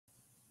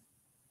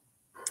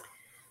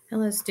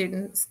Hello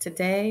students,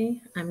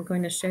 today I'm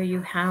going to show you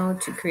how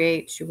to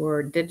create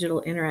your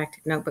digital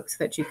interactive notebook so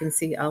that you can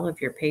see all of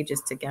your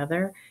pages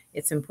together.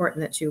 It's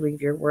important that you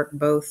leave your work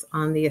both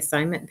on the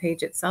assignment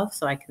page itself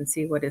so I can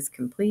see what is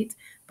complete,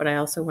 but I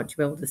also want you to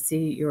be able to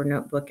see your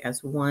notebook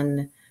as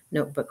one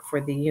notebook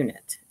for the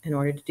unit. In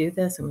order to do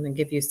this, I'm going to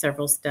give you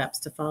several steps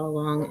to follow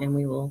along, and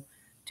we will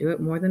do it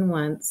more than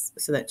once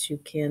so that you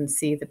can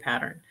see the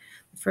pattern.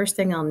 The first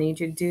thing I'll need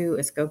you to do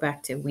is go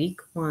back to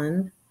week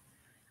 1.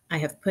 I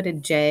have put a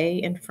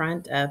J in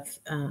front of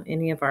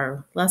any of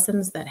our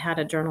lessons that had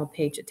a journal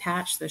page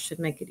attached. This should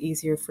make it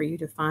easier for you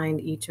to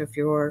find each of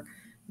your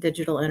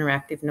digital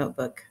interactive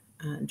notebook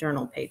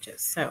journal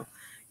pages. So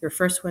your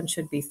first one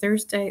should be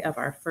Thursday of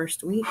our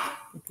first week.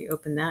 If you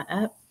open that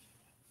up,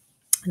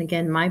 and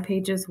again, my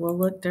pages will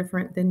look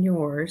different than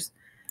yours,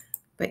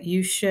 but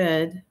you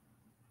should,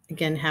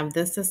 again, have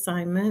this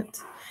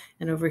assignment.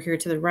 And over here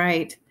to the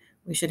right,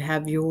 we should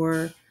have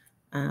your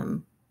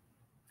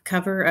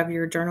cover of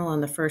your journal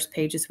on the first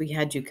pages we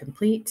had you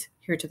complete.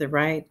 Here to the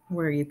right,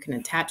 where you can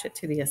attach it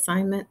to the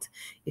assignment.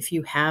 If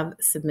you have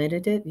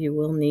submitted it, you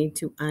will need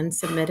to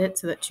unsubmit it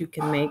so that you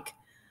can make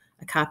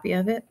a copy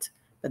of it,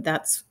 but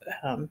that's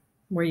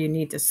where you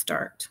need to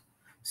start.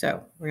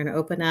 So we're going to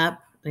open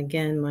up.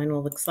 Again, mine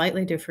will look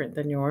slightly different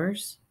than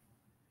yours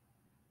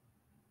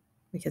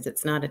because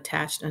it's not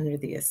attached under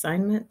the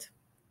assignment.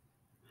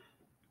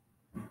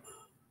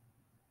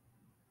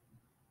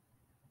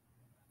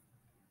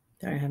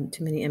 Sorry, I have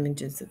too many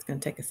images. It's going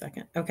to take a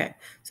second. Okay,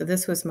 so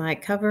this was my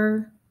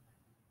cover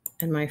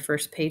and my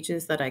first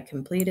pages that I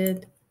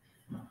completed.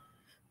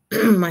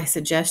 My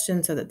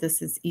suggestion, so that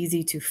this is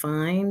easy to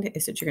find,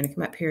 is that you're going to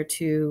come up here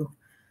to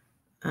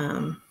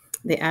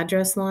the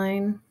address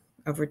line.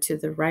 Over to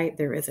the right,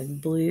 there is a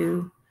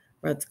blue,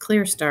 well, it's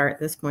clear star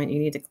at this point. You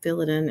need to fill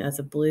it in as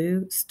a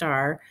blue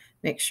star.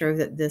 Make sure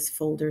that this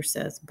folder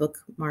says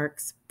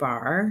bookmarks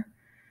bar,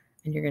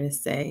 and you're going to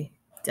say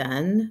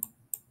done.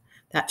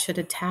 That should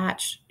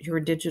attach your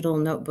digital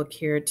notebook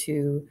here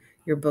to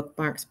your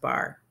bookmarks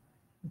bar.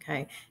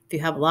 Okay, if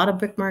you have a lot of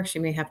bookmarks, you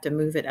may have to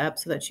move it up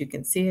so that you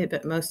can see it,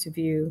 but most of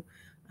you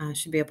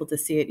should be able to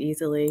see it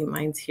easily.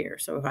 Mine's here.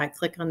 So if I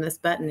click on this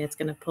button, it's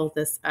going to pull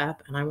this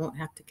up, and I won't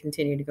have to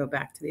continue to go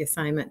back to the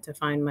assignment to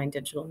find my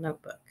digital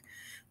notebook.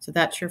 So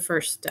that's your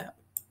first step.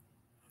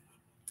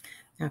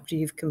 After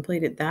you've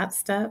completed that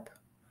step,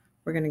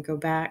 we're going to go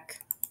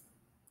back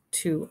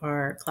to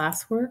our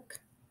classwork.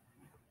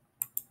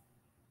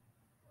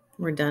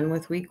 We're done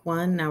with week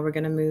 1. Now we're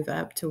going to move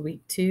up to week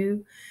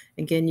 2.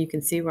 Again, you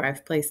can see where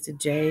I've placed a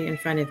J in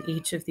front of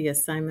each of the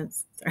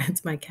assignments.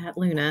 It's my cat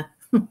Luna.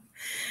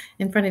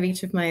 In front of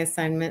each of my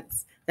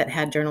assignments that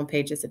had journal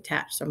pages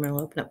attached. So I'm going to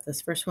open up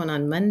this first one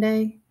on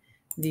Monday.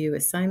 View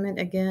assignment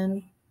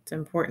again. It's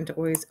important to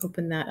always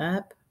open that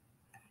up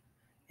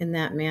in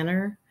that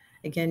manner.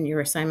 Again,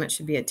 your assignment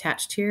should be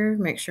attached here.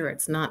 Make sure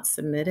it's not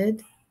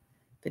submitted.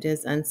 If it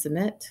is,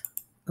 unsubmit.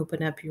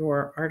 Open up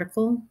your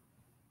article.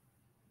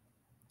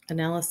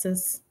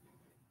 Analysis,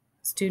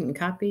 student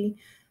copy,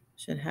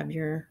 should have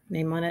your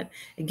name on it.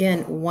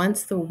 Again,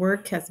 once the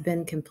work has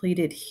been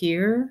completed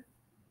here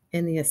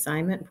in the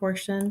assignment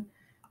portion,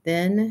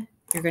 then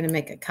you're going to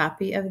make a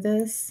copy of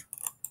this,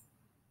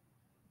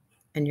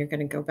 and you're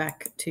going to go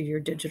back to your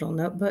digital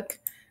notebook,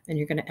 and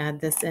you're going to add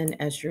this in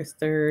as your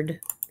third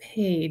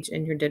page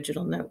in your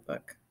digital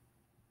notebook.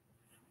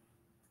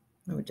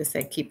 I would just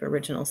say keep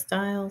original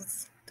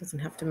styles. Doesn't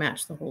have to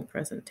match the whole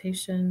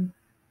presentation.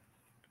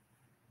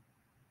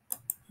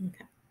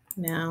 Okay,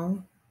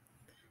 now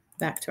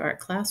back to our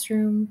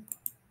classroom.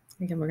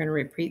 Again, we're going to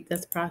repeat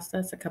this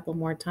process a couple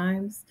more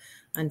times.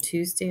 On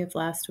Tuesday of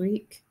last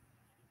week,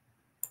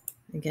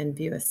 again,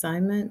 view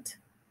assignment.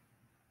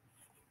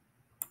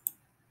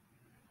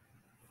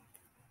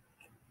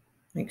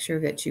 Make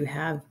sure that you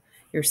have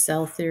your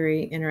cell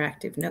theory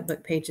interactive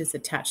notebook pages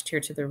attached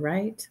here to the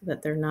right,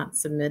 that they're not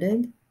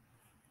submitted.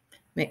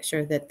 Make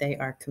sure that they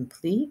are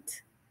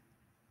complete.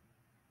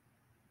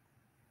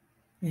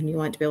 And you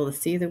want to be able to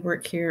see the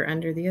work here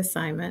under the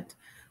assignment.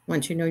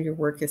 Once you know your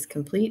work is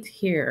complete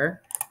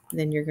here,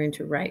 then you're going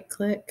to right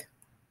click,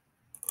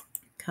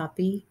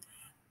 copy,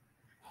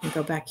 and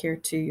go back here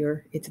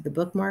to the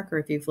bookmark, or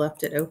if you've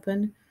left it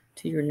open,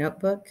 to your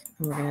notebook.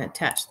 And we're going to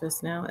attach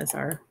this now as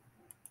our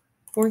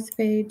fourth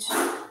page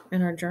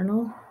in our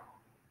journal.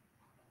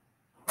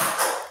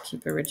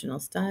 Keep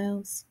original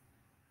styles.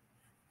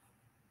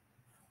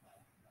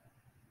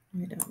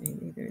 We don't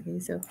need either of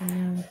these open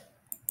now.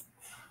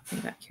 Go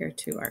back here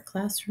to our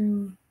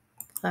classroom,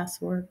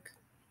 classwork.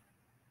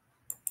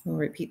 We'll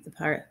repeat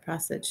the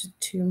process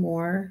 2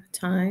 more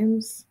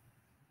times.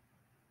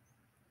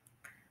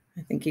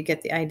 I think you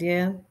get the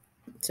idea.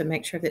 So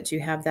make sure that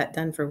you have that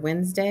done for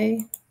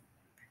Wednesday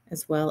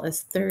as well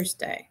as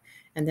Thursday.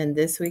 And then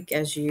this week,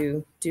 as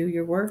you do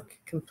your work,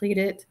 complete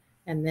it,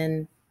 and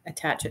then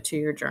attach it to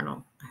your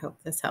journal. I hope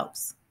this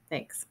helps.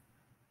 Thanks.